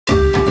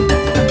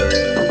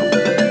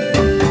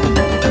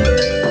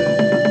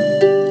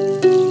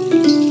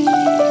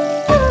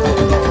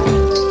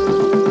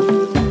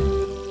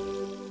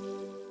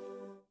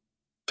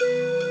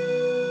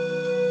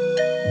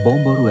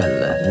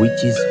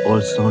which is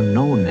also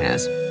known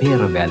as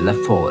Peravella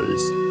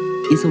Falls,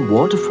 is a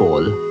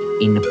waterfall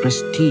in a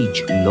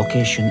prestige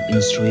location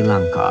in Sri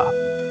Lanka.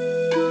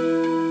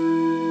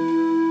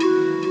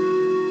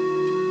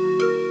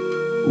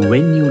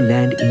 When you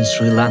land in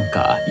Sri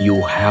Lanka,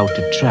 you have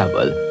to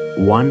travel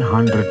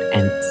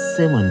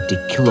 170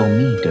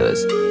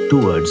 kilometers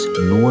towards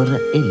Nuwara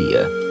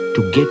Eliya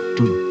to get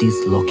to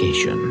this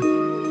location.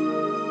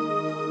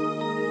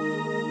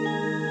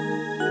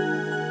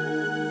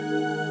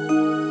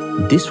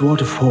 This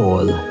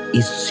waterfall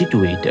is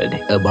situated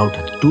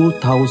about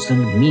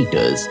 2,000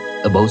 meters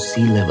above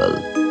sea level.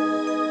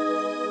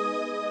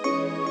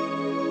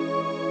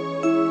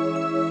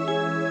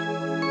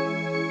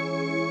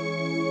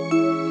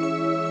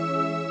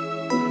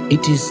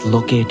 It is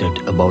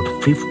located about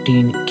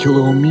 15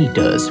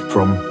 kilometers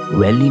from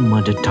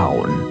Wellimada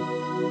town.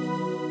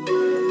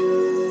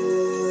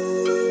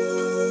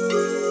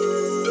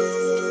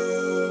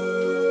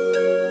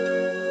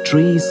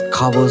 Trees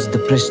covers the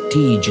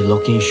prestige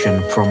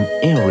location from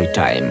every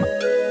time,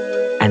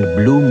 and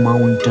blue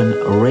mountain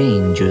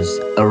ranges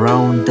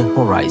around the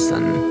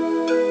horizon.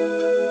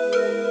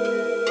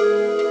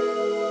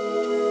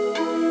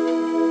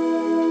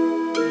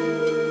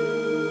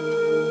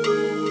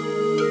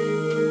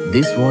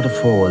 This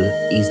waterfall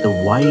is the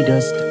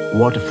widest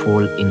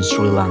waterfall in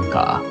Sri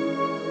Lanka.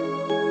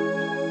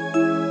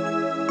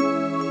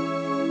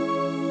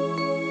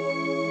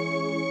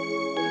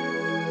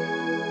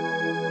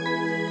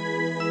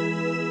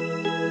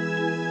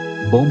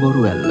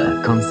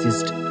 Bomburu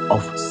consists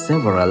of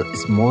several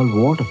small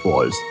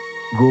waterfalls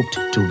grouped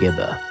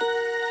together.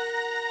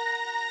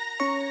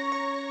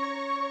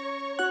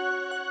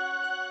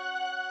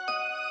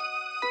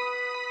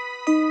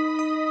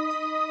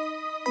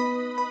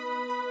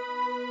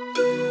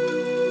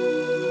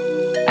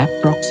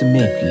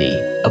 Approximately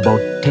about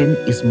 10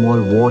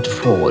 small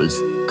waterfalls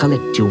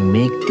collect to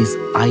make this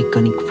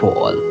iconic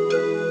fall.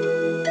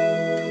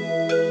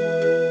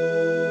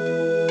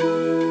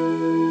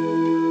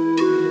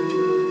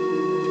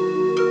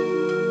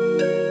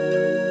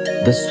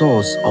 The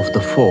source of the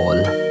fall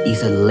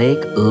is a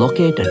lake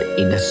located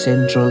in the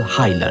central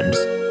highlands.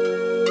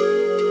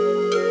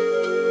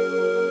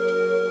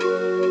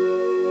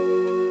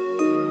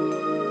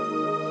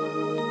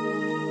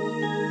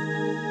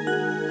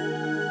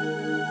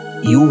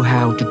 You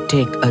have to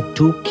take a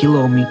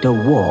 2-kilometer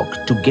walk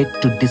to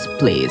get to this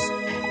place,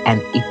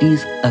 and it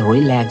is a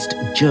relaxed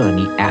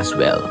journey as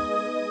well.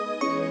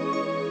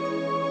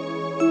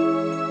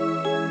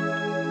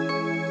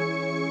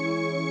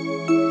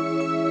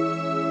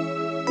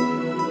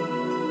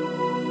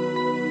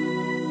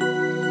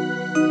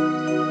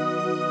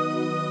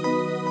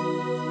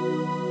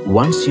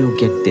 Once you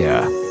get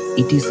there,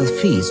 it is a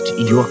feast to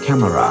your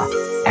camera,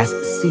 as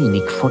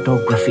scenic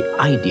photography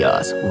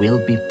ideas will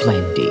be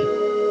plenty.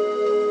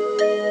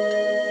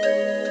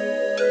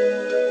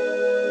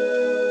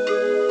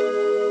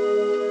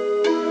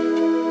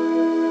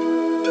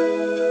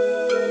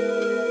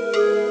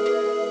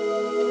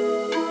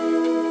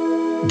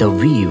 The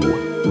view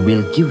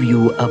will give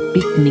you a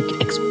picnic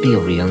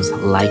experience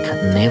like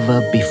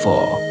never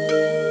before.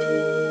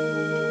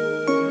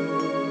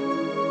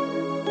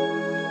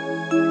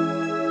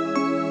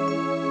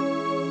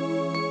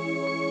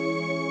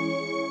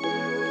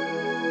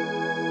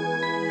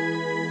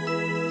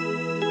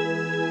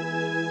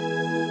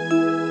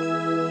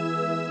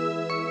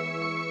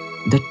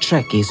 The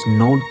trek is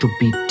known to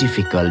be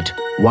difficult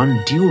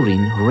one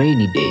during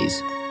rainy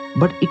days,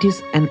 but it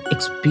is an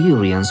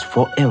experience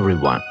for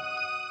everyone.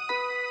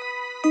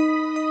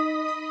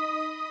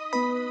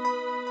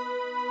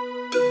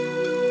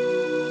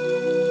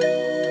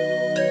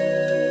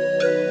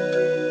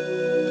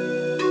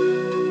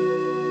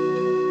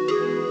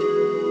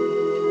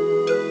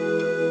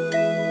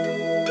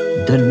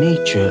 The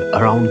nature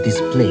around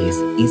this place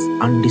is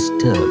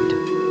undisturbed,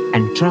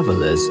 and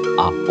travelers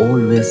are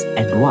always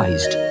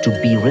advised to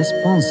be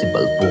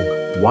responsible for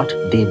what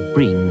they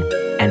bring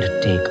and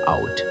take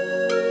out.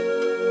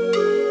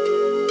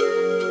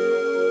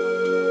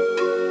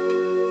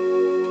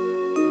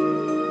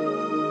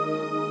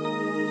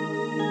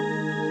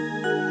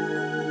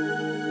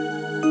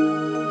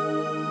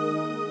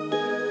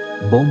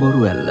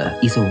 Bomburu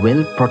is a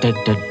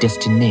well-protected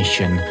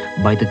destination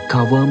by the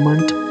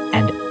government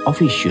and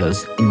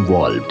officials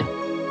involved.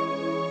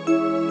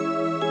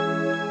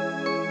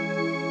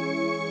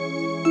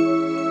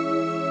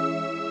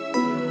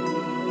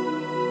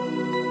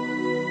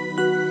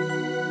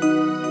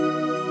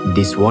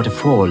 This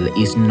waterfall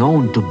is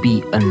known to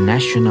be a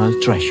national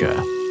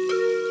treasure.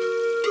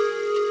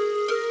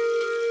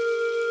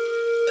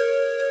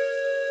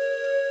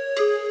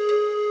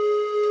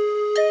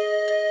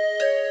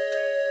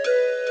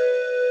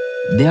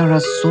 There are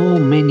so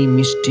many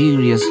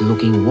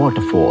mysterious-looking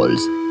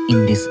waterfalls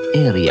in this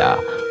area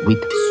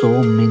with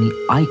so many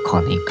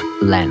iconic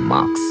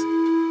landmarks.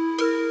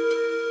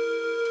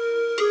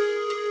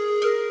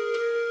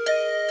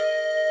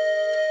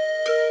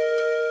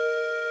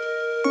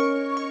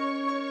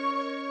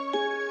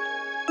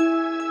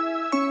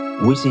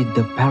 Visit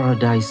the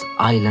paradise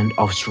island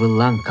of Sri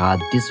Lanka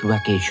this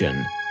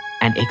vacation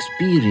and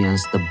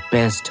experience the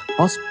best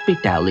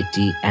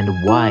hospitality and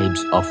vibes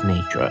of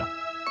nature.